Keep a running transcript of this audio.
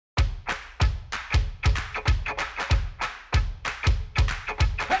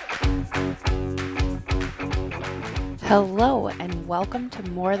Hello, and welcome to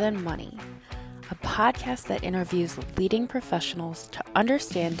More Than Money, a podcast that interviews leading professionals to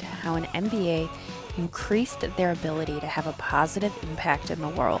understand how an MBA increased their ability to have a positive impact in the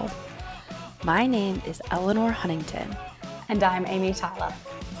world. My name is Eleanor Huntington. And I'm Amy Tyler.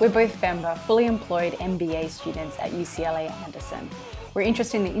 We're both FEMBA, fully employed MBA students at UCLA Anderson. We're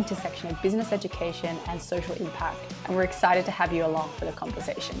interested in the intersection of business education and social impact, and we're excited to have you along for the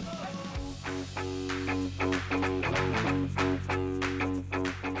conversation.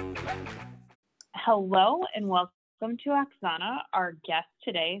 Hello and welcome to Oksana, our guest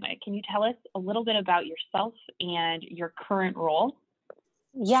today. Can you tell us a little bit about yourself and your current role?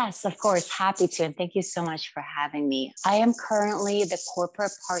 Yes, of course. Happy to. And thank you so much for having me. I am currently the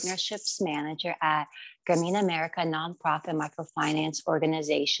Corporate Partnerships Manager at Grameen America, nonprofit microfinance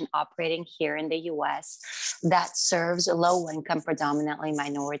organization operating here in the U.S. that serves low-income, predominantly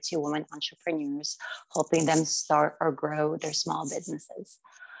minority women entrepreneurs, helping them start or grow their small businesses.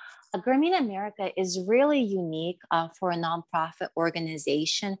 Grameen America is really unique for a nonprofit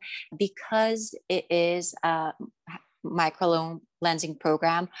organization because it is a microloan lending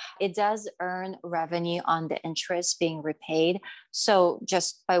program. It does earn revenue on the interest being repaid. So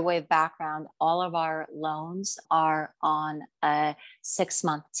just by way of background, all of our loans are on a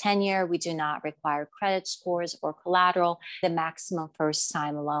 6-month tenure. We do not require credit scores or collateral. The maximum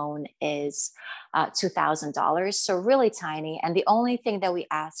first-time loan is $2,000, so really tiny. And the only thing that we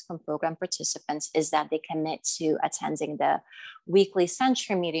ask from program participants is that they commit to attending the weekly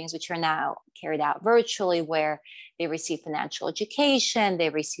Century meetings, which are now carried out virtually, where they receive financial education,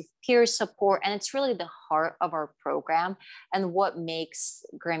 they receive peer support, and it's really the heart of our program. And what makes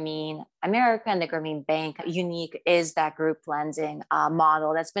Grameen America and the Grameen Bank unique is that group lending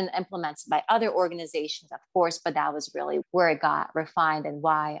model that's been implemented by other organizations, of course, but that was really where it got refined and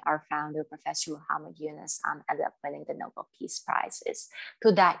why our founder, Professor Muhammad Yunus, ended up winning the Nobel Peace Prize, is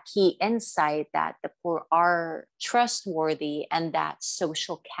through that key insight that the poor are trustworthy and that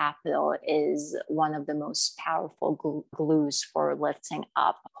social capital is one of the most powerful glues for lifting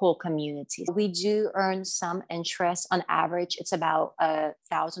up whole communities. We do earn some interest. On average, it's about a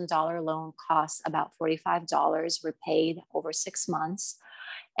 $1,000 loan costs about $45 repaid over 6 months.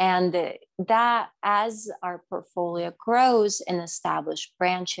 And that, as our portfolio grows in established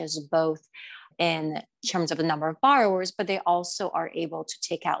branches, both in terms of the number of borrowers, but they also are able to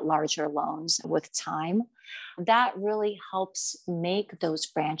take out larger loans with time. That really helps make those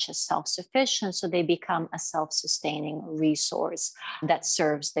branches self-sufficient, so they become a self-sustaining resource that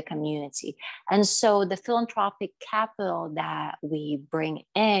serves the community. And so the philanthropic capital that we bring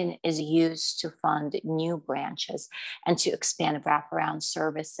in is used to fund new branches and to expand wraparound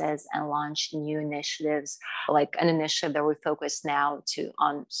services and launch new initiatives, like an initiative that we focus now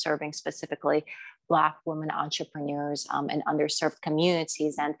on serving specifically Black women entrepreneurs in underserved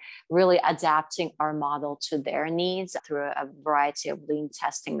communities, and really adapting our model to their needs through a variety of lean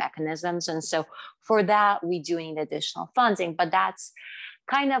testing mechanisms. And so for that, we do need additional funding, but that's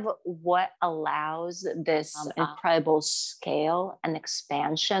kind of what allows this incredible scale and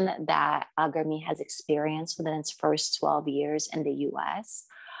expansion that Grameen has experienced within its first 12 years in the US.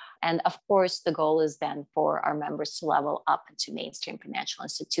 And of course, the goal is then for our members to level up into mainstream financial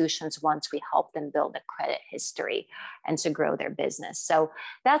institutions once we help them build a credit history and to grow their business. So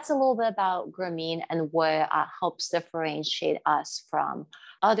that's a little bit about Grameen, and what helps differentiate us from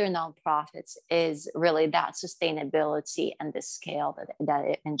other nonprofits is really that sustainability and the scale that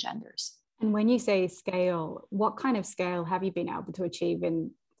it engenders. And when you say scale, what kind of scale have you been able to achieve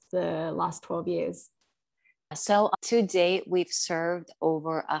in the last 12 years? So to date, we've served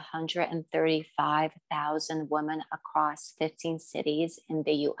over 135,000 women across 15 cities in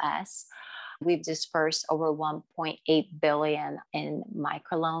the US. We've dispersed over $1.8 billion in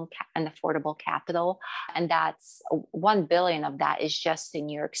microloan and affordable capital. And that's $1 billion of that is just in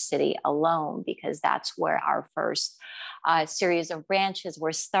New York City alone, because that's where our first series of branches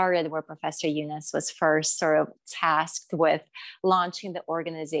were started, where Professor Yunus was first sort of tasked with launching the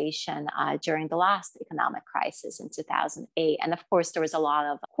organization during the last economic crisis in 2008. And of course, there was a lot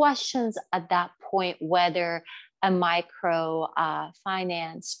of questions at that point whether a micro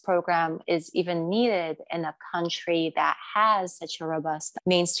finance program is even needed in a country that has such a robust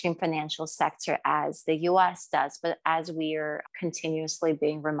mainstream financial sector as the US does. But as we are continuously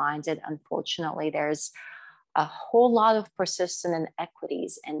being reminded, unfortunately, there's a whole lot of persistent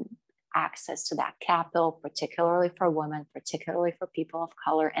inequities and access to that capital, particularly for women, particularly for people of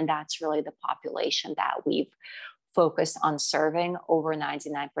color. And that's really the population that we've focused on serving. Over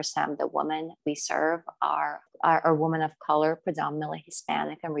 99% of the women we serve are are women of color, predominantly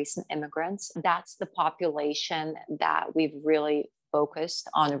Hispanic and recent immigrants. That's the population that we've really focused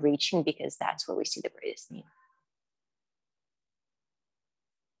on reaching because that's where we see the greatest need.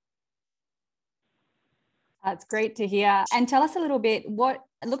 That's great to hear. And tell us a little bit, what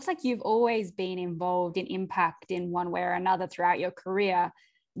it looks like you've always been involved in impact in one way or another throughout your career.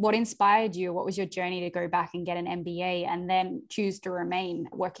 What inspired you? What was your journey to go back and get an MBA and then choose to remain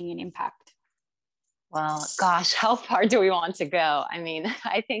working in impact? Well, gosh, how far do we want to go? I mean,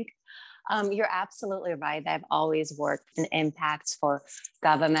 I think you're absolutely right. I've always worked in impacts for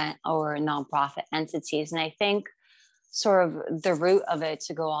government or nonprofit entities. And I think sort of the root of it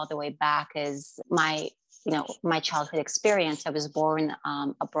to go all the way back is my childhood experience. I was born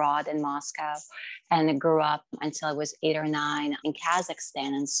abroad in Moscow and grew up until I was 8 or 9 in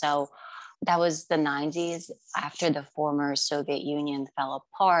Kazakhstan. And so that was the 90s after the former Soviet Union fell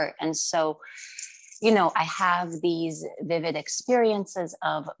apart. And so, I have these vivid experiences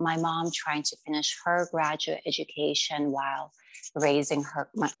of my mom trying to finish her graduate education while raising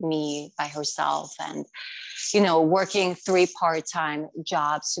me by herself and, working 3 part-time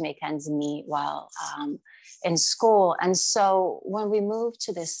jobs to make ends meet while in school. And so when we moved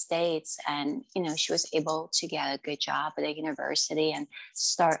to the States and, she was able to get a good job at a university and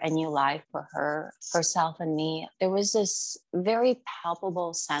start a new life for herself and me, there was this very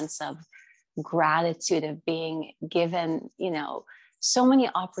palpable sense of gratitude of being given, so many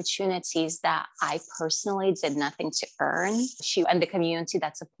opportunities that I personally did nothing to earn. She and the community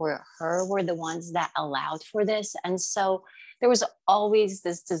that supported her were the ones that allowed for this. And so there was always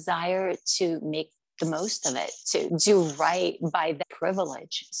this desire to make the most of it, to do right by the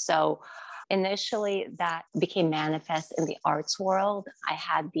privilege. So initially that became manifest in the arts world. I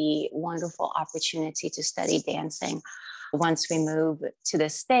had the wonderful opportunity to study dancing once we moved to the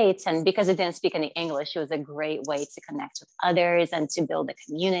States. And because I didn't speak any English, it was a great way to connect with others and to build a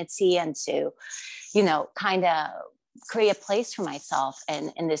community and to, kind of create a place for myself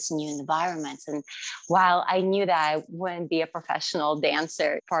in this new environment. And while I knew that I wouldn't be a professional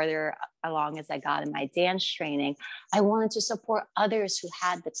dancer farther along as I got in my dance training, I wanted to support others who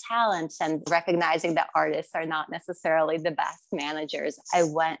had the talents, and recognizing that artists are not necessarily the best managers, I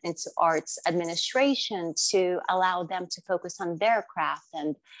went into arts administration to allow them to focus on their craft.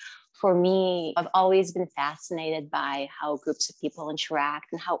 And for me, I've always been fascinated by how groups of people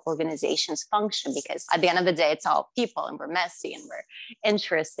interact and how organizations function, because at the end of the day, it's all people and we're messy and we're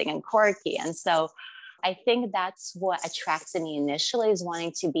interesting and quirky. And so I think that's what attracted me initially, is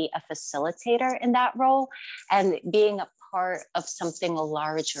wanting to be a facilitator in that role and being a part of something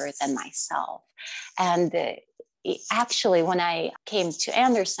larger than myself. And actually, when I came to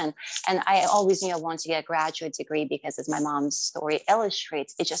Anderson, and I always knew I wanted to get a graduate degree because, as my mom's story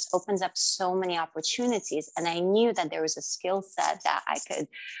illustrates, it just opens up so many opportunities. And I knew that there was a skill set that I could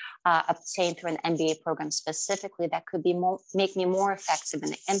obtain through an MBA program specifically that could make me more effective in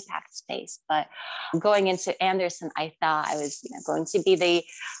the impact space. But going into Anderson, I thought I was going to be the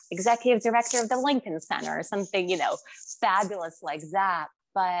executive director of the Lincoln Center or something, fabulous like that.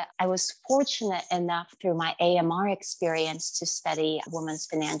 But I was fortunate enough through my AMR experience to study women's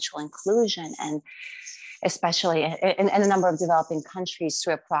financial inclusion, and especially in a number of developing countries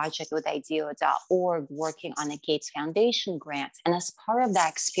through a project with IDEO.org, working on a Gates Foundation grant. And as part of that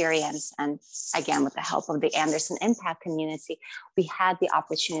experience, and again, with the help of the Anderson Impact community, we had the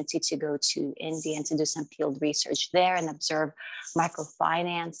opportunity to go to India and to do some field research there and observe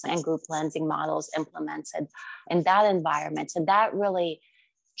microfinance and group lending models implemented in that environment. And that really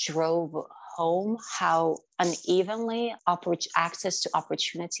drove home how unevenly access to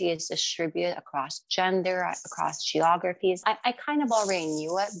opportunity is distributed across gender, across geographies. I kind of already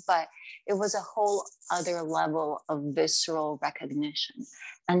knew it, but it was a whole other level of visceral recognition.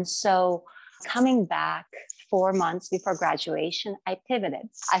 And so coming back 4 months before graduation, I pivoted.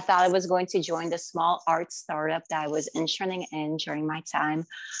 I thought I was going to join the small art startup that I was interning in during my time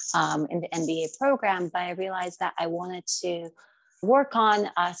in the MBA program, but I realized that I wanted to work on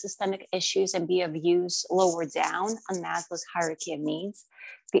systemic issues and be of use lower down on Maslow's hierarchy of needs.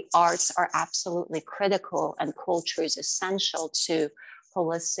 The arts are absolutely critical and culture is essential to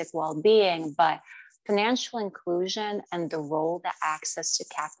holistic well-being, but financial inclusion and the role that access to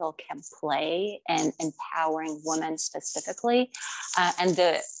capital can play in empowering women specifically, and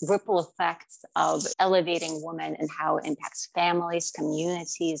the ripple effects of elevating women and how it impacts families,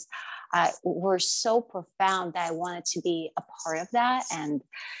 communities, were so profound that I wanted to be a part of that. And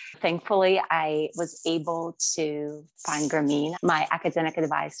thankfully, I was able to find Grameen. My academic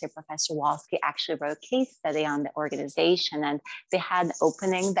advisor, Professor Walsky, actually wrote a case study on the organization, and they had an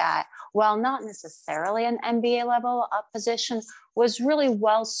opening that, while not necessarily an MBA level position, was really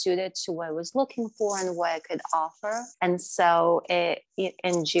well suited to what I was looking for and what I could offer. And so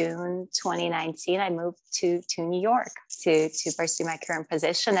in June 2019, I moved to New York to pursue my current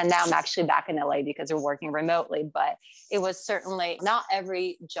position. And now I'm actually back in LA because we're working remotely. But it was certainly not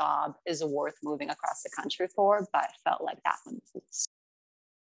every job is worth moving across the country for, but I felt like that one was.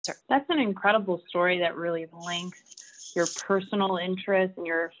 That's an incredible story that really links your personal interests and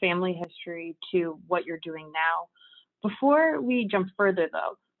your family history to what you're doing now. Before we jump further,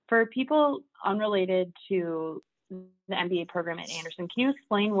 though, for people unrelated to the MBA program at Anderson, can you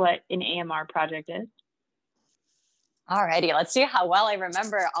explain what an AMR project is? Alrighty, let's see how well I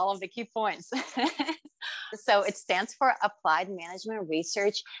remember all of the key points. So it stands for Applied Management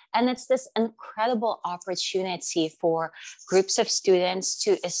Research, and it's this incredible opportunity for groups of students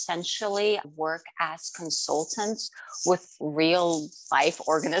to essentially work as consultants with real life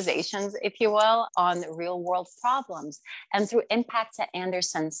organizations, if you will, on real world problems. And through Impact at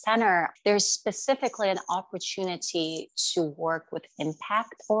Anderson Center, there's specifically an opportunity to work with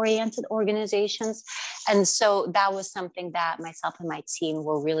impact-oriented organizations. And so that was something that myself and my team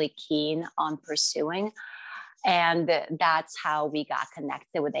were really keen on pursuing. And that's how we got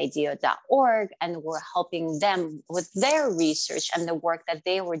connected with IDEO.org, and we're helping them with their research and the work that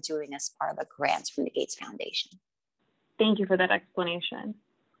they were doing as part of a grant from the Gates Foundation. Thank you for that explanation.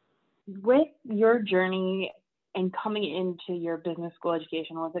 With your journey and coming into your business school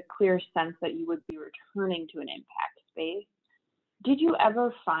education, was a clear sense that you would be returning to an impact space. Did you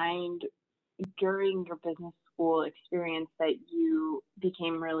ever find during your business school experience that you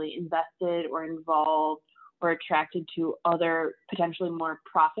became really invested or involved or attracted to other potentially more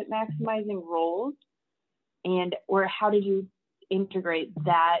profit maximizing roles? And or how did you integrate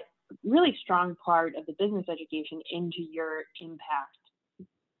that really strong part of the business education into your impact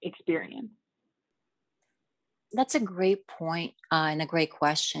experience? That's a great point and a great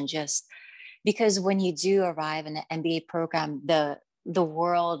question, just because when you do arrive in an MBA program, the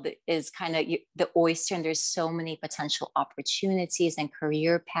world is kind of the oyster, and there's so many potential opportunities and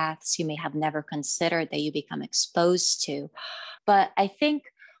career paths you may have never considered that you become exposed to. But I think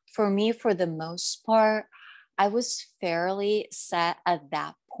for me, for the most part, I was fairly set at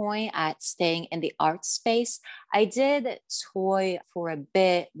that point at staying in the art space. I did toy for a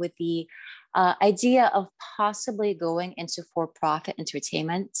bit with the idea of possibly going into for-profit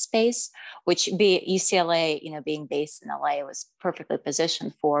entertainment space, which UCLA, being based in LA, was perfectly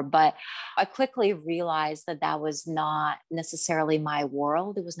positioned for. But I quickly realized that that was not necessarily my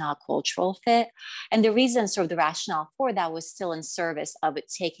world. It was not a cultural fit. And the reason, sort of the rationale for that, was still in service of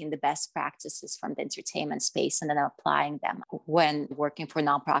it taking the best practices from the entertainment space and then applying them when working for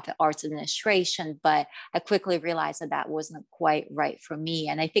nonprofit arts administration. But I quickly realized that that wasn't quite right for me.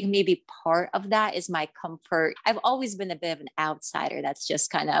 And I think maybe part of that is my comfort. I've always been a bit of an outsider. That's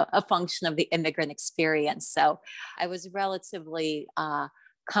just kind of a function of the immigrant experience. So I was relatively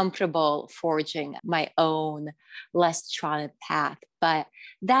comfortable forging my own less trodden path. But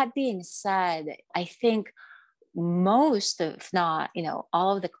that being said, I think most, if not,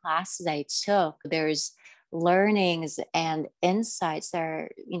 all of the classes I took, there's learnings and insights that are,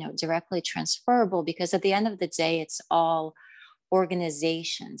 directly transferable, because at the end of the day, it's all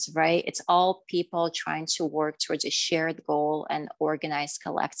organizations, right? It's all people trying to work towards a shared goal and organize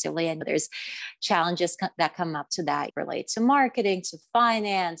collectively. And there's challenges that come up to that relate to marketing, to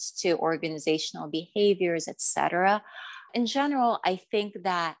finance, to organizational behaviors, etc. In general, I think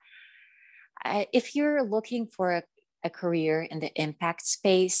that if you're looking for a career in the impact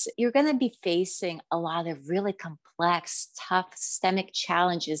space, you're going to be facing a lot of really complex, tough, systemic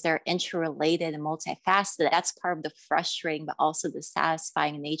challenges that are interrelated and multifaceted. That's part of the frustrating, but also the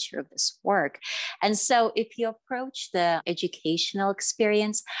satisfying nature of this work. And so if you approach the educational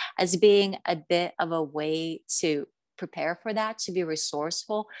experience as being a bit of a way to prepare for that, to be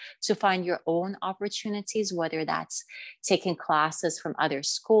resourceful, to find your own opportunities, whether that's taking classes from other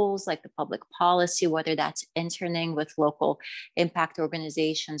schools like the public policy, whether that's interning with local impact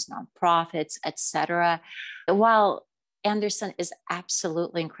organizations, nonprofits, etc. While Anderson is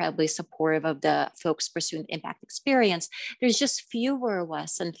absolutely incredibly supportive of the folks pursuing the impact experience, there's just fewer of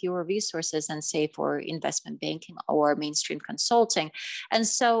us and fewer resources than, say, for investment banking or mainstream consulting. And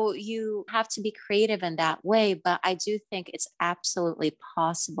so you have to be creative in that way. But I do think it's absolutely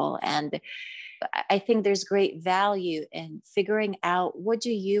possible. And I think there's great value in figuring out, what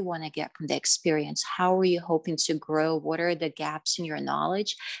do you want to get from the experience? How are you hoping to grow? What are the gaps in your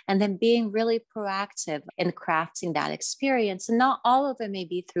knowledge? And then being really proactive in crafting that experience. And not all of it may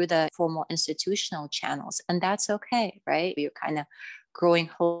be through the formal institutional channels. And that's okay, right? You're kind of growing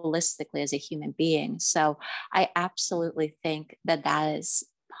holistically as a human being. So I absolutely think that that is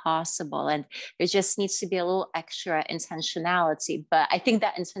possible, and there just needs to be a little extra intentionality, but I think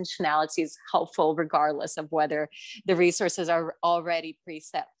that intentionality is helpful regardless of whether the resources are already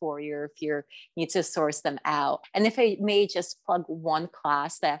preset for you or if you need to source them out. And if I may just plug one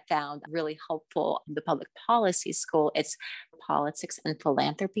class that I found really helpful in the public policy school, it's Politics and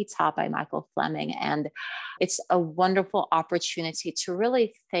Philanthropy, taught by Michael Fleming. And it's a wonderful opportunity to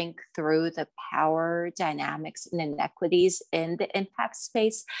really think through the power dynamics and inequities in the impact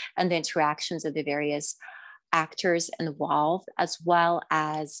space and the interactions of the various actors involved, as well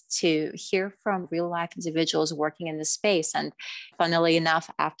as to hear from real life individuals working in the space. And funnily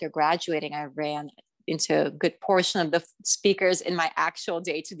enough, after graduating, I ran into a good portion of the speakers in my actual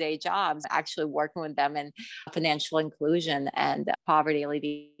day-to-day jobs, actually working with them in financial inclusion and poverty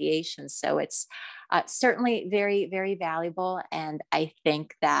alleviation. So it's certainly very, very valuable. And I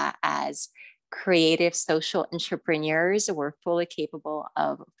think that as creative social entrepreneurs, we're fully capable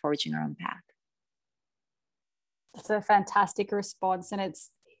of forging our own path. That's a fantastic response. And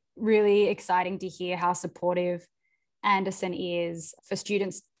it's really exciting to hear how supportive Anderson is for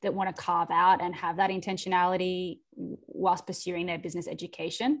students that want to carve out and have that intentionality whilst pursuing their business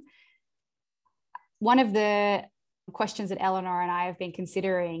education. One of the questions that Eleanor and I have been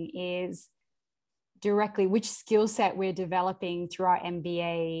considering is directly which skill set we're developing through our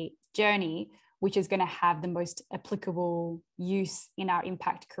MBA journey, which is going to have the most applicable use in our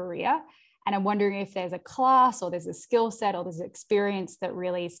impact career. And I'm wondering if there's a class or there's a skill set or there's an experience that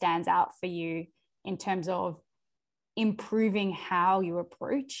really stands out for you in terms of improving how you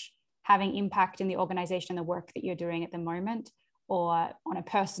approach having impact in the organization and the work that you're doing at the moment, or on a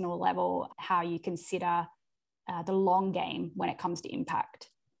personal level, how you consider the long game when it comes to impact.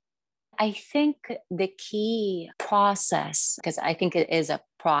 I think the key process, because I think it is a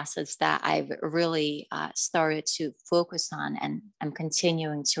process that I've really started to focus on and I'm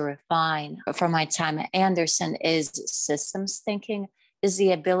continuing to refine from my time at Anderson, is systems thinking, is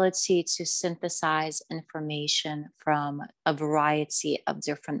the ability to synthesize information from a variety of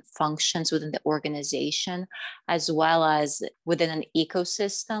different functions within the organization, as well as within an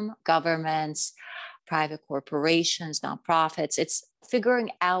ecosystem, governments, private corporations, nonprofits. It's figuring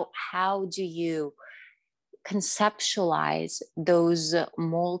out how do you conceptualize those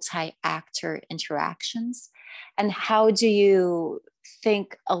multi-actor interactions, and how do you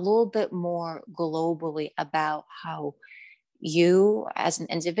think a little bit more globally about how you as an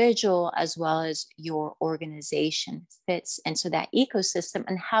individual, as well as your organization, fits into that ecosystem,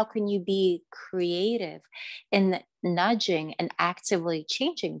 and how can you be creative in nudging and actively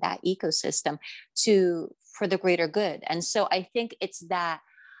changing that ecosystem for the greater good. And so I think it's that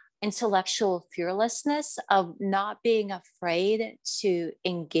intellectual fearlessness of not being afraid to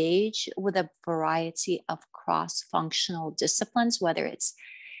engage with a variety of cross-functional disciplines, whether it's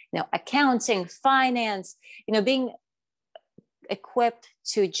accounting, finance, being equipped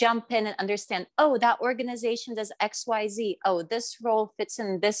to jump in and understand, oh, that organization does XYZ. Oh, this role fits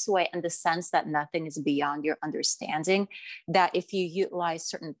in this way, and the sense that nothing is beyond your understanding, that if you utilize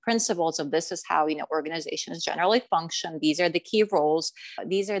certain principles of this is how, organizations generally function, these are the key roles,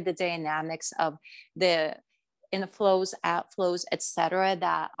 these are the dynamics of the inflows, outflows, etc.,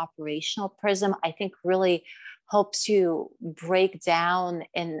 that operational prism, I think really helps you break down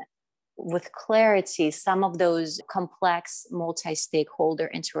with clarity some of those complex multi-stakeholder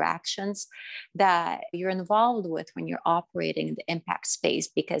interactions that you're involved with when you're operating in the impact space,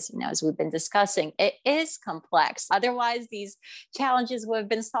 because as we've been discussing, it is complex. Otherwise these challenges would have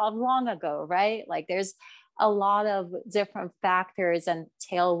been solved long ago, right? Like there's a lot of different factors and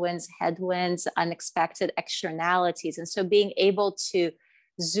tailwinds, headwinds, unexpected externalities, and so being able to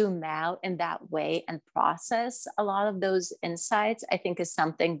zoom out in that way and process a lot of those insights, I think, is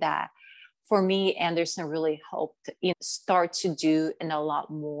something that for me, Anderson really helped start to do in a lot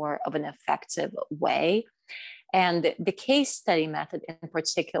more of an effective way. And the case study method in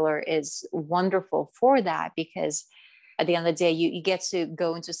particular is wonderful for that, because at the end of the day, you get to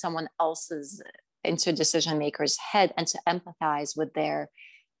go into someone else's, into a decision maker's head, and to empathize with their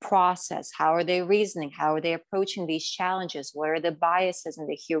process. How are they reasoning? How are they approaching these challenges? What are the biases and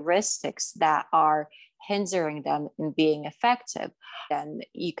the heuristics that are hindering them in being effective? Then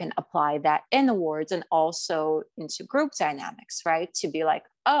you can apply that inwards and also into group dynamics, right? To be like,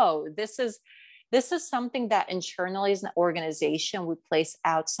 oh, this is this is something that internally as an organization we place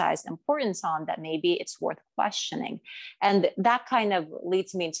outsized importance on, that maybe it's worth questioning. And that kind of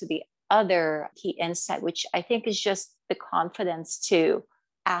leads me into the other key insight, which I think is just the confidence to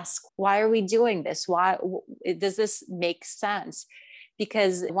ask, why are we doing this? Why does this make sense?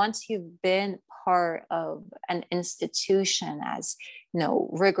 Because once you've been part of an institution as,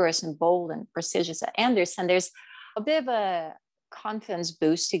 rigorous and bold and prestigious at Andersen, there's a bit of a confidence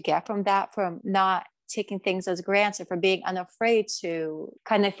boost you get from that, from not taking things as granted, from being unafraid to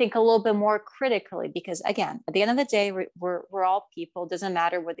kind of think a little bit more critically. Because again, at the end of the day, we're all people. It doesn't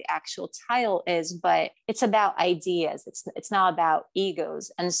matter what the actual title is, but it's about ideas. It's not about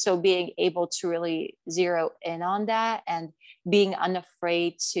egos. And so being able to really zero in on that and being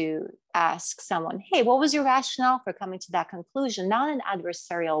unafraid to ask someone, hey, what was your rationale for coming to that conclusion? Not in an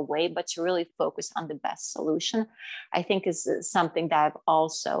adversarial way, but to really focus on the best solution, I think is something that I've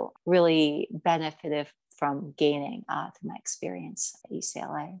also really benefited from gaining through my experience at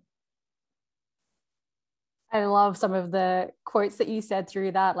UCLA. I love some of the quotes that you said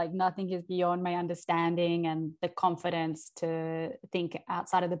through that, like nothing is beyond my understanding, and the confidence to think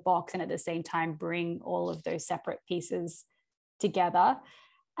outside of the box and at the same time bring all of those separate pieces together.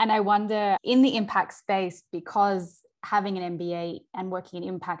 And I wonder, in the impact space, because having an MBA and working in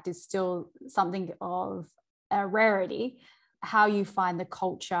impact is still something of a rarity, how you find the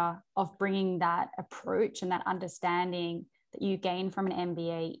culture of bringing that approach and that understanding that you gain from an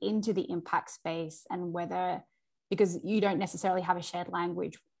MBA into the impact space, and whether, because you don't necessarily have a shared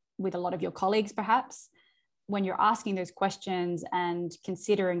language with a lot of your colleagues, perhaps, when you're asking those questions and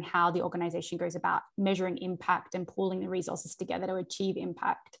considering how the organization goes about measuring impact and pooling the resources together to achieve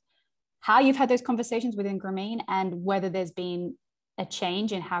impact, how you've had those conversations within Grameen, and whether there's been a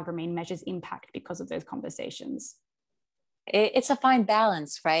change in how Grameen measures impact because of those conversations. It's a fine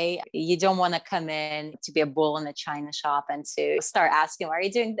balance, right? You don't want to come in to be a bull in the china shop and to start asking, why are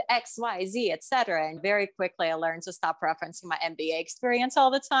you doing the X, Y, Z, et cetera? And very quickly, I learned to stop referencing my MBA experience all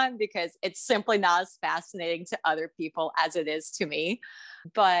the time, because it's simply not as fascinating to other people as it is to me.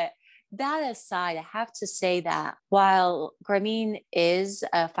 But that aside, I have to say that while Grameen is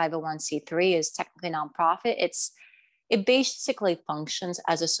a 501c3, is technically nonprofit, it basically functions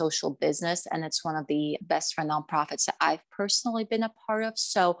as a social business, and it's one of the best run nonprofits that I've personally been a part of.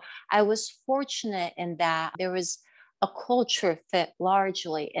 So I was fortunate in that there was a culture fit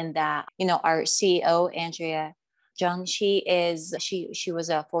largely in that, our CEO, Andrea Jung, she was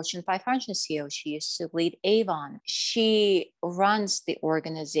a Fortune 500 CEO. She used to lead Avon. She runs the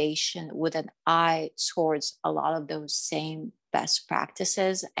organization with an eye towards a lot of those same best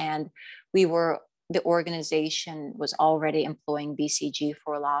practices. And the organization was already employing BCG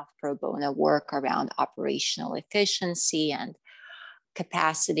for a lot of pro bono work around operational efficiency and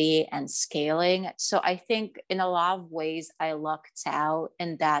capacity and scaling. So I think in a lot of ways I lucked out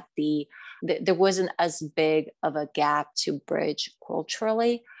in that there wasn't as big of a gap to bridge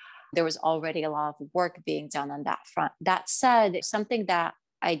culturally. There was already a lot of work being done on that front. That said, something that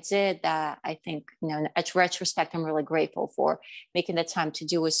I did that I think, in retrospect, I'm really grateful for making the time to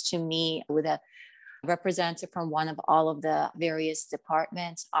do, was to meet with a representative from one of all of the various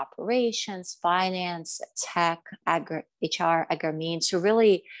departments, operations, finance, tech, HR, Grameen, to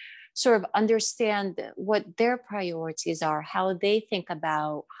really sort of understand what their priorities are, how they think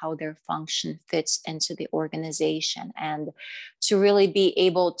about how their function fits into the organization, and to really be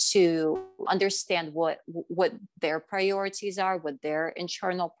able to understand what their priorities are, what their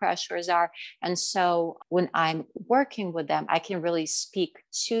internal pressures are. And so when I'm working with them, I can really speak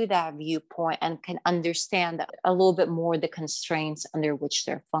to that viewpoint and can understand a little bit more the constraints under which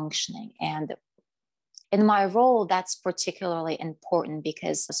they're functioning. And in my role, that's particularly important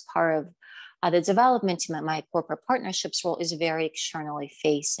because as part of the development team, my corporate partnerships role is very externally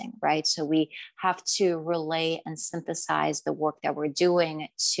facing, right? So we have to relay and synthesize the work that we're doing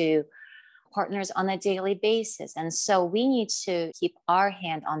to partners on a daily basis. And so we need to keep our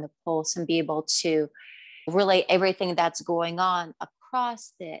hand on the pulse and be able to relay everything that's going on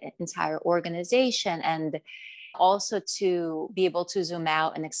across the entire organization, and also to be able to zoom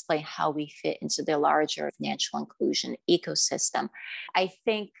out and explain how we fit into the larger financial inclusion ecosystem. I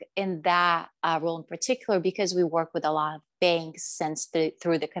think in that role in particular, because we work with a lot of banks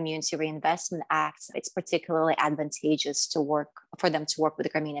through the Community Reinvestment Act, it's particularly advantageous for them to work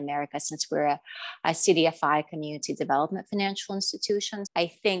with Grameen America, since we're a CDFI, Community Development Financial Institution. I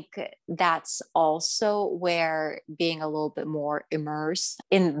think that's also where being a little bit more immersed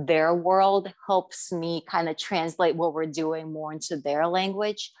in their world helps me kind of translate what we're doing more into their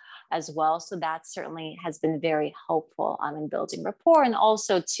language. as well. So that certainly has been very helpful in building rapport, and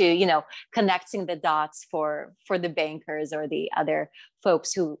also to, connecting the dots for the bankers or the other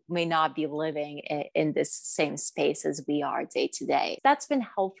folks who may not be living in this same space as we are day to day. That's been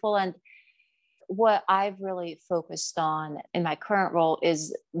helpful. And what I've really focused on in my current role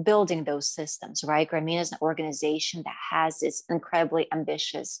is building those systems, right? Grameen is an organization that has this incredibly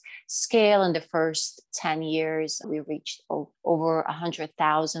ambitious scale. In the first 10 years, we reached over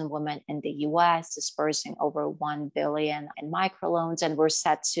 100,000 women in the US, dispersing over 1 billion in microloans, and we're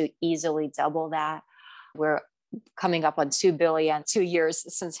set to easily double that. We're coming up on 2 billion, 2 years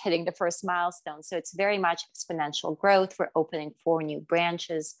since hitting the first milestone. So it's very much exponential growth. We're opening 4 new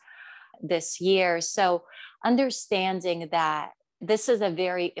branches this year. So understanding that this is a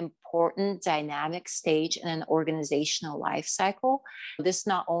very important dynamic stage in an organizational life cycle. This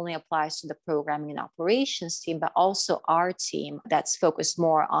not only applies to the programming and operations team, but also our team that's focused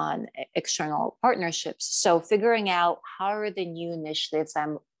more on external partnerships. So figuring out how are the new initiatives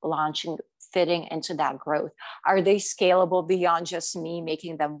I'm launching fitting into that growth? Are they scalable beyond just me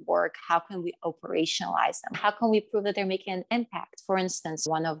making them work? How can we operationalize them? How can we prove that they're making an impact? For instance,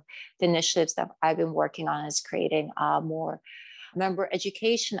 one of the initiatives that I've been working on is creating more member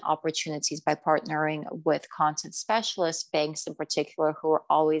education opportunities by partnering with content specialists, banks in particular, who are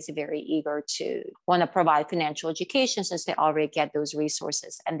always very eager to want to provide financial education since they already get those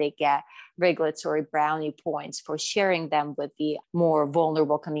resources and they get regulatory brownie points for sharing them with the more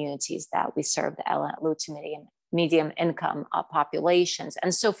vulnerable communities that we serve, the low to medium income populations.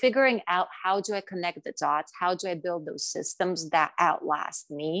 And so figuring out, how do I connect the dots? How do I build those systems that outlast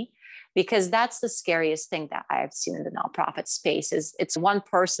me? Because that's the scariest thing that I've seen in the nonprofit space is it's one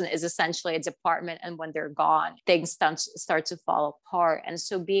person is essentially a department, and when they're gone, things start to fall apart. And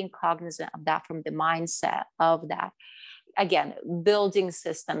so being cognizant of that from the mindset of that, again, building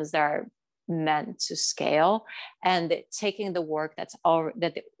systems that are meant to scale and taking the work that's all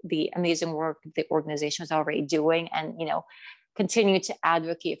that the amazing work the organization is already doing and continue to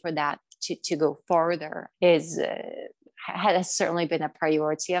advocate for that to go further has certainly been a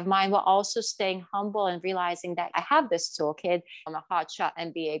priority of mine, while also staying humble and realizing that I have this toolkit. I'm a hotshot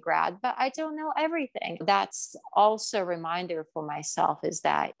MBA grad, but I don't know everything. That's also a reminder for myself is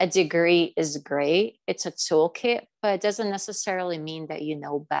that a degree is great. It's a toolkit, but it doesn't necessarily mean that you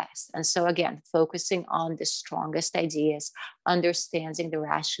know best. And so again, focusing on the strongest ideas, understanding the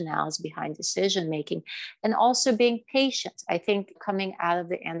rationales behind decision making, and also being patient. I think coming out of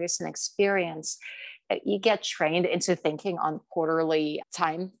the Anderson experience, you get trained into thinking on quarterly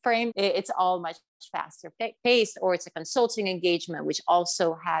time frame. It's all much faster paced, or it's a consulting engagement, which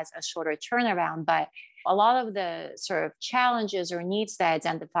also has a shorter turnaround. But a lot of the sort of challenges or needs that I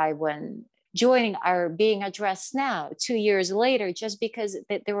identify when joining are being addressed now, 2 years later, just because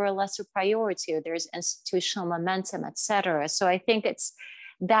they were a lesser priority or there's institutional momentum, et cetera. So I think it's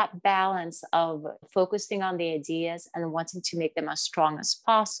that balance of focusing on the ideas and wanting to make them as strong as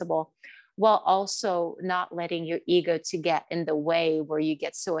possible, while also not letting your ego to get in the way where you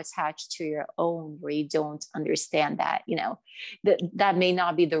get so attached to your own, where you don't understand that, that may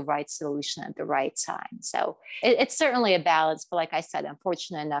not be the right solution at the right time. So it's certainly a balance, but like I said, I'm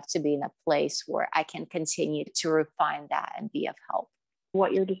fortunate enough to be in a place where I can continue to refine that and be of help.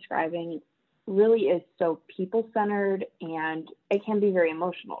 What you're describing really is so people-centered, and it can be very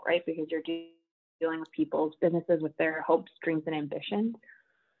emotional, right? Because you're dealing with people's businesses with their hopes, dreams, and ambitions.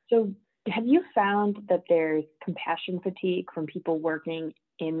 So have you found that there's compassion fatigue from people working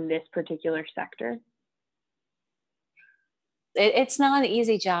in this particular sector? It's not an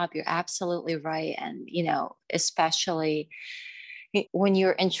easy job. You're absolutely right. And, especially when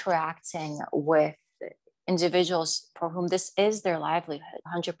you're interacting with individuals for whom this is their livelihood.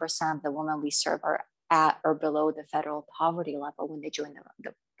 100% of the women we serve are at or below the federal poverty level when they join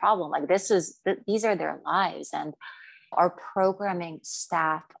the problem. Like these are their lives. And our programming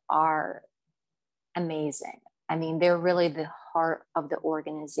staff are amazing. I mean, they're really the heart of the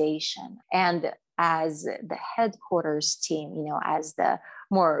organization. And as the headquarters team, as the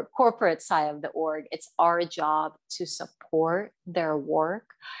more corporate side of the org, it's our job to support their work.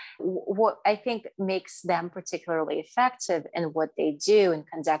 What I think makes them particularly effective in what they do in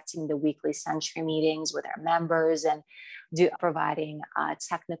conducting the weekly Century meetings with our members and providing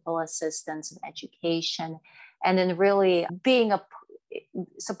technical assistance and education, and then really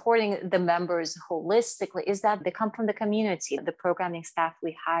supporting the members holistically is that they come from the community. The programming staff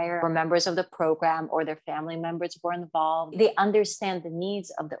we hire are members of the program or their family members who are involved. They understand the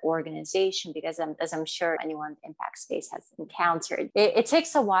needs of the organization because, as I'm sure anyone in the impact space has encountered, it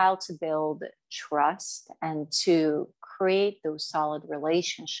takes a while to build trust and to create those solid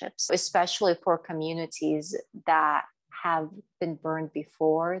relationships, especially for communities that have been burned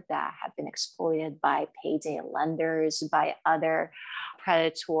before, that have been exploited by payday lenders, by other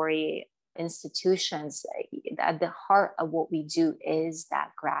predatory institutions. At the heart of what we do is that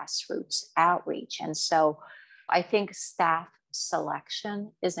grassroots outreach. And so I think staff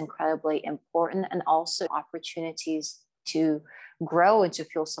selection is incredibly important, and also opportunities to grow and to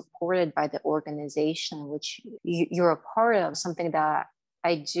feel supported by the organization, which you're a part of. Something that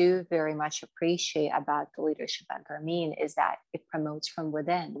I do very much appreciate about the leadership at Garmin is that it promotes from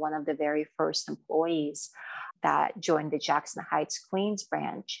within. One of the very first employees that joined the Jackson Heights, Queens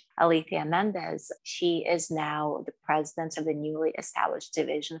branch, Alethea Mendez, she is now the president of the newly established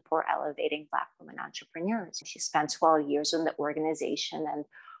division for elevating Black women entrepreneurs. She spent 12 years in the organization and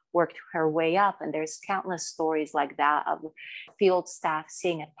worked her way up. And there's countless stories like that of field staff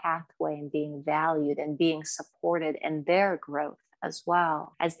seeing a pathway and being valued and being supported in their growth as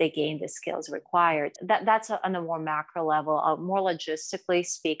well as they gain the skills required. That's on a more macro level. More logistically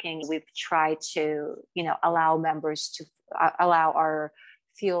speaking, we've tried to, allow members to allow our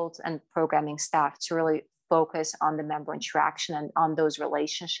field and programming staff to really focus on the member interaction and on those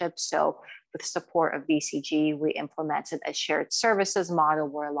relationships. So with support of BCG, we implemented a shared services model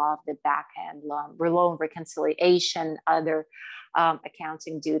where a lot of the back-end loan reconciliation, other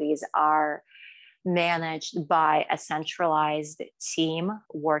accounting duties are managed by a centralized team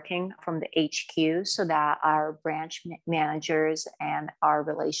working from the HQ, so that our branch managers and our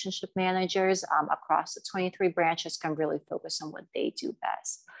relationship managers across the 23 branches can really focus on what they do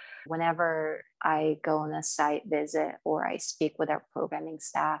best. Whenever I go on a site visit or I speak with our programming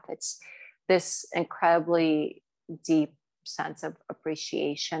staff, it's this incredibly deep sense of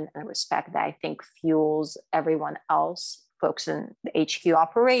appreciation and respect that I think fuels everyone else. Folks in the HQ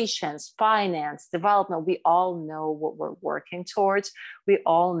operations, finance, development, we all know what we're working towards. We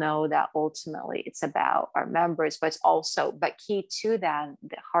all know that ultimately it's about our members, but key to that,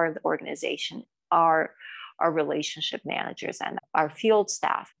 the heart of the organization are our relationship managers and our field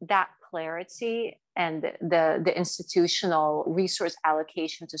staff. That clarity and the institutional resource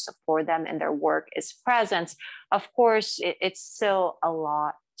allocation to support them in their work is present. Of course, it's still a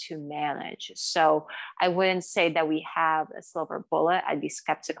lot to manage. So I wouldn't say that we have a silver bullet. I'd be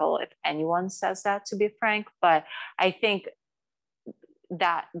skeptical if anyone says that, to be frank. But I think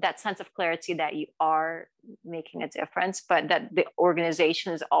that sense of clarity that you are making a difference, but that the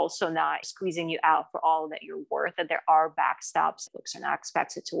organization is also not squeezing you out for all that you're worth, that there are backstops. Folks are not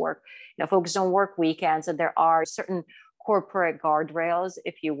expected to work. Folks don't work weekends, and there are certain corporate guardrails,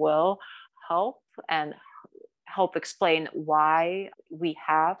 if you will, help explain why we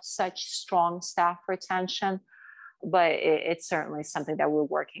have such strong staff retention. But it's certainly something that we're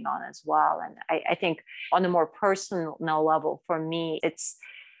working on as well. And I think on a more personal level, for me, it's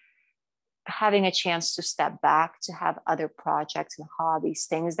having a chance to step back, to have other projects and hobbies,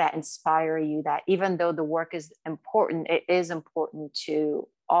 things that inspire you, that even though the work is important, it is important to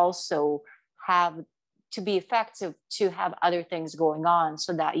also to be effective, to have other things going on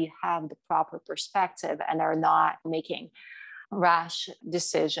so that you have the proper perspective and are not making rash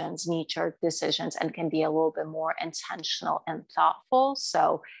decisions, knee-jerk decisions, and can be a little bit more intentional and thoughtful.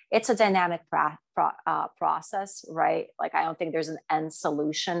 So it's a dynamic process, right? Like, I don't think there's an end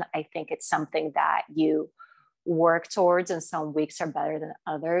solution. I think it's something that you work towards, and some weeks are better than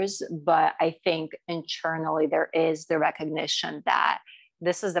others. But I think internally there is the recognition that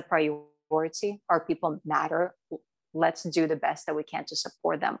this is the priority. Our people matter. Let's do the best that we can to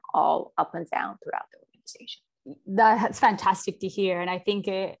support them all up and down throughout the organization. That's fantastic to hear. And I think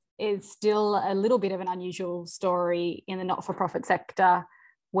it is still a little bit of an unusual story in the not-for-profit sector,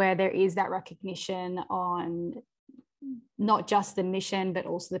 where there is that recognition on not just the mission, but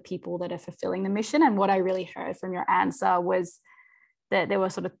also the people that are fulfilling the mission. And what I really heard from your answer was that there were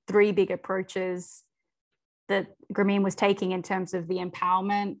sort of three big approaches that Garmin was taking in terms of the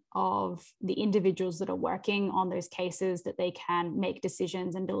empowerment of the individuals that are working on those cases, that they can make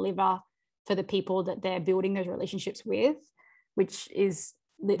decisions and deliver for the people that they're building those relationships with, which is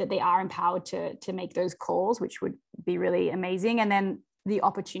that they are empowered to make those calls, which would be really amazing. And then the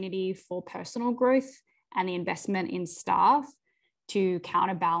opportunity for personal growth and the investment in staff to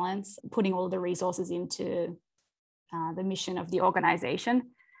counterbalance putting all of the resources into the mission of the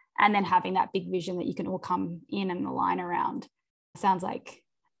organization, and then having that big vision that you can all come in and align around. Sounds like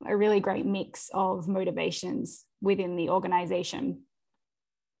a really great mix of motivations within the organization.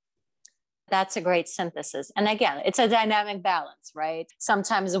 That's a great synthesis. And again, it's a dynamic balance, right?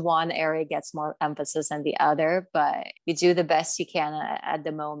 Sometimes one area gets more emphasis than the other, but you do the best you can at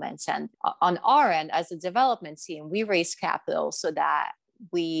the moment. And on our end, as a development team, we raise capital so that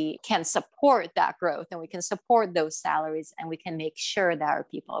we can support that growth and we can support those salaries and we can make sure that our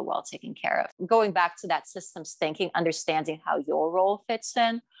people are well taken care of. Going back to that systems thinking, understanding how your role fits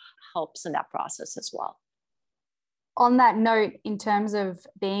in helps in that process as well. On that note, in terms of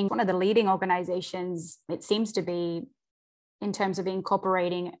being one of the leading organizations, it seems to be in terms of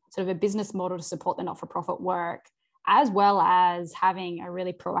incorporating sort of a business model to support the not-for-profit work, as well as having a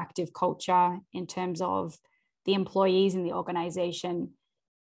really proactive culture in terms of the employees in the organization.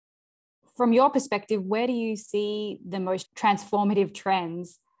 From your perspective, where do you see the most transformative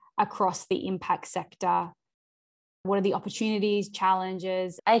trends across the impact sector? What are the opportunities,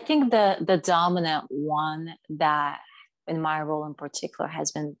 challenges? I think the dominant one that in my role in particular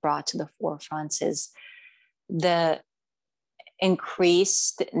has been brought to the forefront is the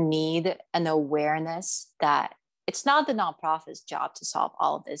increased need and awareness that it's not the nonprofit's job to solve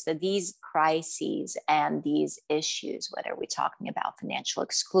all of this, that these crises and these issues, whether we're talking about financial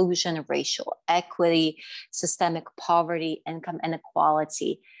exclusion, racial equity, systemic poverty, income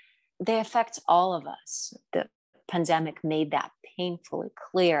inequality, they affect all of us. The pandemic made that painfully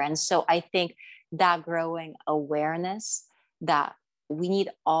clear. And so I think that growing awareness that we need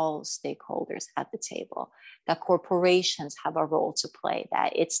all stakeholders at the table, that corporations have a role to play,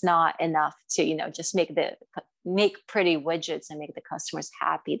 that it's not enough to, just make pretty widgets and make the customers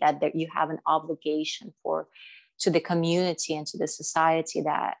happy, that you have an obligation to the community and to the society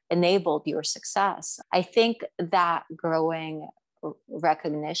that enabled your success. I think that growing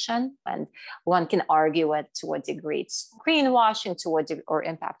recognition, and one can argue it to what degree it's greenwashing, or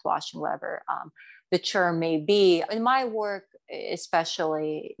impact washing, whatever the term may be. In my work,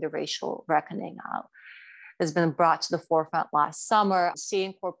 especially the racial reckoning has been brought to the forefront last summer,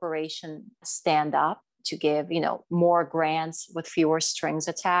 seeing corporations stand up to give, more grants with fewer strings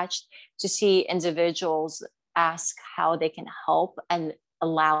attached, to see individuals ask how they can help and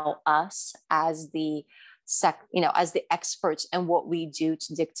allow us as the experts in what we do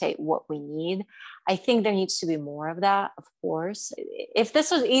to dictate what we need. I think there needs to be more of that, of course. If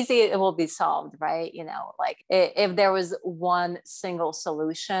this was easy, it will be solved, right? If there was one single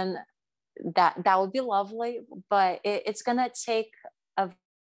solution, that would be lovely, but it's going to take a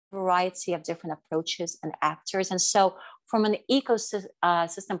variety of different approaches and actors. And so from an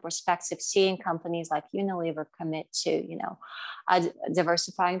ecosystem perspective, seeing companies like Unilever commit to,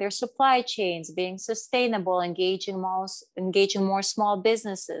 diversifying their supply chains, being sustainable, engaging more small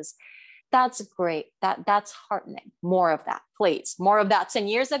businesses, that's great. That's heartening. More of that, please. More of that 10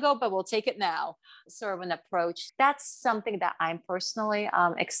 years ago, but we'll take it now. Sort of an approach. That's something that I'm personally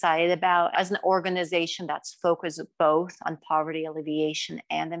excited about as an organization that's focused both on poverty alleviation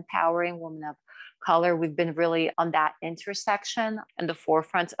and empowering women of color. We've been really on that intersection and the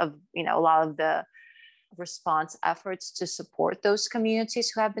forefront of, a lot of the response efforts to support those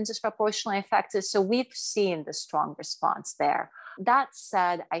communities who have been disproportionately affected. So we've seen the strong response there. That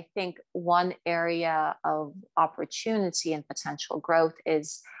said, I think one area of opportunity and potential growth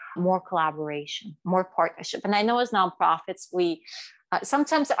is more collaboration, more partnership. And I know as nonprofits, we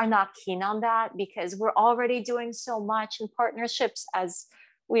sometimes are not keen on that because we're already doing so much, and partnerships, as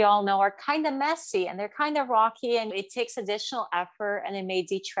we all know, are kind of messy and they're kind of rocky, and it takes additional effort, and it may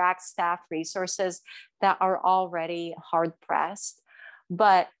detract staff resources that are already hard pressed.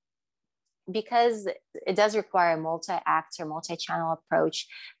 But because it does require a multi-actor, multi-channel approach,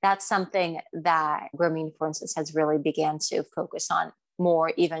 that's something that Grameen, for instance, has really began to focus on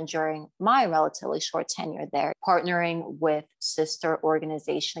more even during my relatively short tenure there, partnering with sister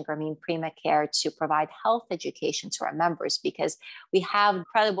organization Grameen Prima Care to provide health education to our members, because we have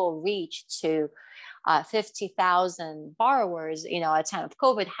incredible reach to 50,000 borrowers, at time of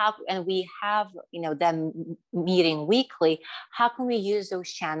COVID, and we have, them meeting weekly. How can we use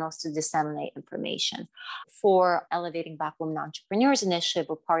those channels to disseminate information? For Elevating Black Women Entrepreneurs Initiative,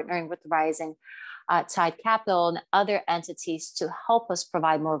 we're partnering with Rising Tide Capital and other entities to help us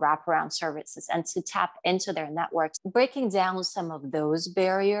provide more wraparound services and to tap into their networks, breaking down some of those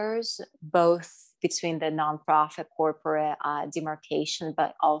barriers, both between the nonprofit corporate demarcation,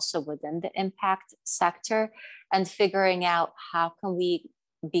 but also within the impact sector, and figuring out how can we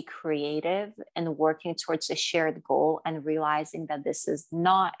be creative and working towards a shared goal, and realizing that this is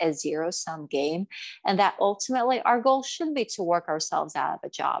not a zero-sum game, and that ultimately our goal should be to work ourselves out of a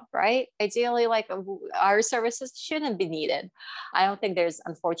job, right? Ideally, our services shouldn't be needed. I don't think there's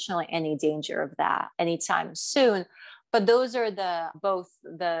unfortunately any danger of that anytime soon. But those are both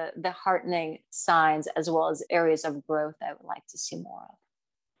the heartening signs as well as areas of growth I would like to see more of.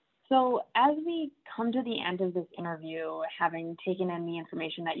 So as we come to the end of this interview, having taken in the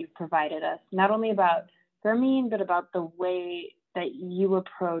information that you've provided us, not only about Garmeen, but about the way that you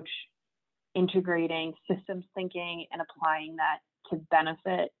approach integrating systems thinking and applying that to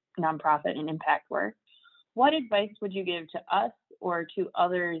benefit nonprofit and impact work, what advice would you give to us or to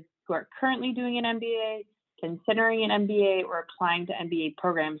others who are currently doing an MBA, considering an MBA, or applying to MBA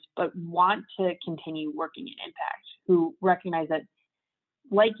programs, but want to continue working in impact, who recognize that,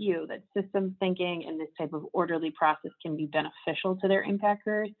 like you, that systems thinking and this type of orderly process can be beneficial to their impact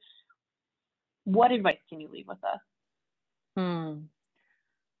careers? What advice can you leave with us?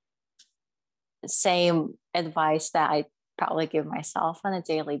 Same advice that I probably give myself on a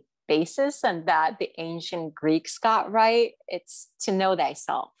daily basis, and that the ancient Greeks got right. It's to know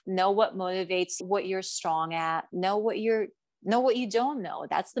thyself, know what motivates, what you're strong at, know what you don't know.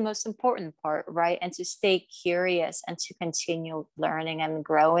 That's the most important part, right? And to stay curious and to continue learning and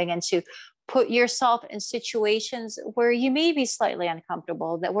growing, and to put yourself in situations where you may be slightly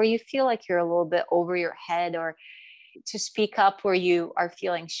uncomfortable, that where you feel like you're a little bit over your head, or to speak up where you are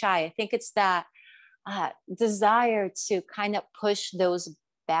feeling shy. I think it's that desire to kind of push those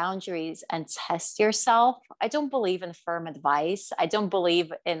boundaries and test yourself. I don't believe in firm advice. I don't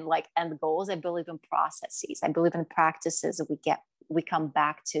believe in like end goals. I believe in processes. I believe in practices that we come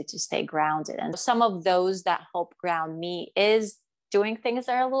back to stay grounded. And some of those that help ground me is doing things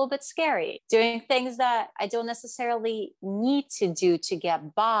that are a little bit scary, doing things that I don't necessarily need to do to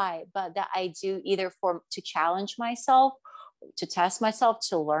get by, but that I do either to challenge myself, to test myself,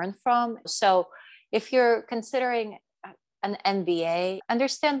 to learn from. So if you're considering an MBA,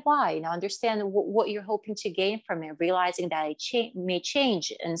 understand why, understand what you're hoping to gain from it, realizing that it may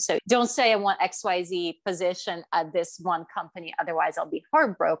change. And so don't say I want XYZ position at this one company, otherwise I'll be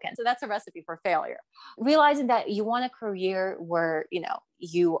heartbroken. So that's a recipe for failure. Realizing that you want a career where,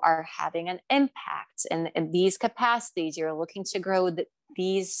 you are having an impact in these capacities, you're looking to grow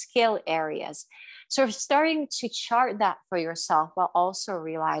these skill areas. So starting to chart that for yourself while also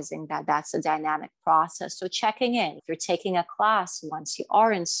realizing that that's a dynamic process. So checking in, if you're taking a class once you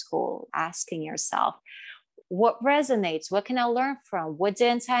are in school, asking yourself, what resonates? What can I learn from? What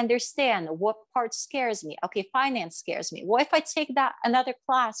didn't I understand? What part scares me? Okay, finance scares me. What if I take that another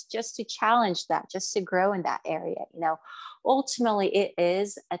class just to challenge that, just to grow in that area? Ultimately, it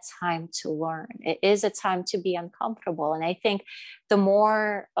is a time to learn. It is a time to be uncomfortable. And I think the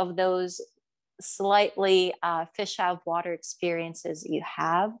more of those slightly fish out of water experiences you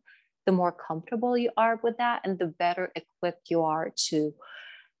have, the more comfortable you are with that, and the better equipped you are to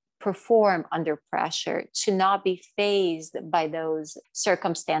perform under pressure, to not be fazed by those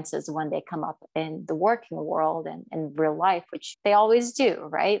circumstances when they come up in the working world and in real life, which they always do,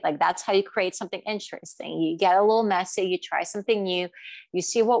 right? Like that's how you create something interesting. You get a little messy, you try something new, you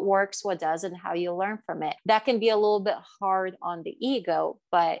see what works, what doesn't, how you learn from it. That can be a little bit hard on the ego,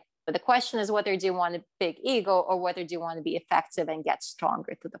 but the question is whether do you want a big ego or whether do you want to be effective and get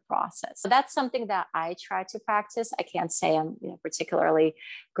stronger through the process. So that's something that I try to practice. I can't say I'm particularly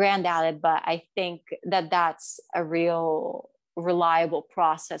grand at it, but I think that that's a real reliable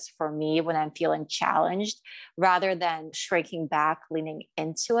process for me when I'm feeling challenged, rather than shrinking back, leaning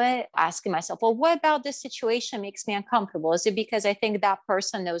into it, asking myself, well, what about this situation makes me uncomfortable? Is it because I think that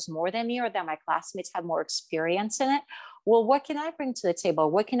person knows more than me, or that my classmates have more experience in it? Well, what can I bring to the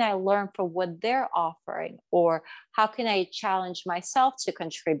table? What can I learn from what they're offering? Or how can I challenge myself to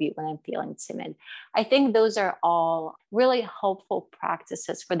contribute when I'm feeling timid? I think those are all really helpful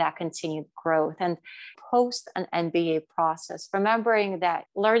practices for that continued growth. And post an MBA process, remembering that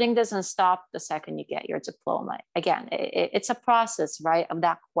learning doesn't stop the second you get your diploma. Again, it's a process, right, of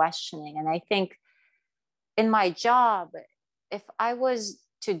that questioning. And I think in my job, if I was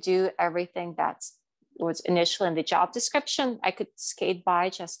to do everything that's was initially in the job description, I could skate by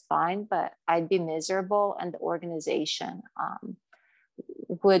just fine, but I'd be miserable, and the organization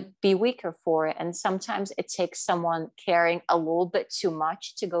would be weaker for it. And sometimes it takes someone caring a little bit too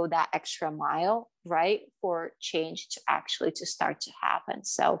much to go that extra mile, right, for change to start to happen.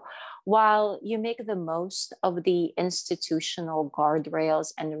 So while you make the most of the institutional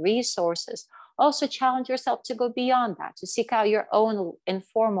guardrails and resources, also challenge yourself to go beyond that, to seek out your own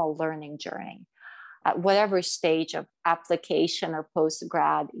informal learning journey at whatever stage of application or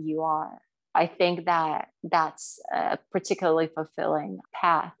post-grad you are. I think that that's a particularly fulfilling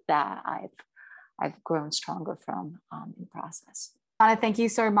path that I've grown stronger from in process. Anna, thank you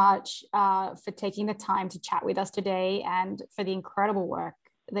so much for taking the time to chat with us today, and for the incredible work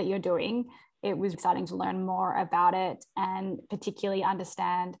that you're doing. it was exciting to learn more about it and particularly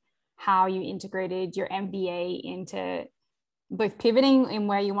understand how you integrated your MBA into both pivoting in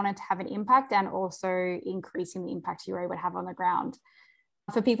where you wanted to have an impact and also increasing the impact you were able to have on the ground.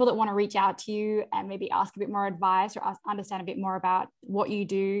 For people that want to reach out to you and maybe ask a bit more advice or understand a bit more about what you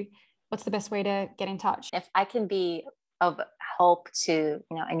do, what's the best way to get in touch? If I can be of help to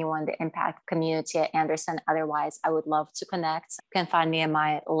anyone in the impact community at Andersen, otherwise I would love to connect. You can find me in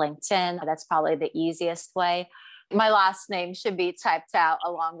my LinkedIn. That's probably the easiest way. My last name should be typed out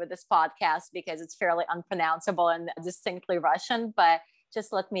along with this podcast because it's fairly unpronounceable and distinctly Russian, but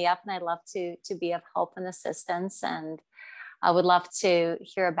just look me up and I'd love to be of help and assistance. And I would love to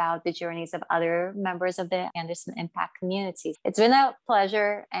hear about the journeys of other members of the Andersen Impact community. It's been a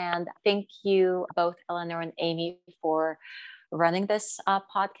pleasure. And thank you both, Eleanor and Amy, for running this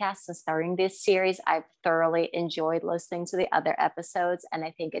podcast and starting this series. I've thoroughly enjoyed listening to the other episodes. And I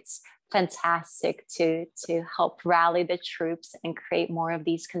think it's fantastic to help rally the troops and create more of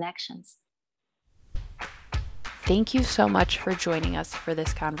these connections. Thank you so much for joining us for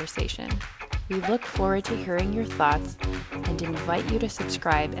this conversation. We look forward to hearing your thoughts and invite you to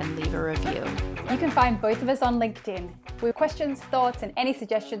subscribe and leave a review. You can find both of us on LinkedIn with questions, thoughts, and any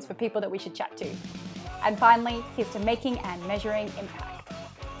suggestions for people that we should chat to. And finally, here's to making and measuring impact.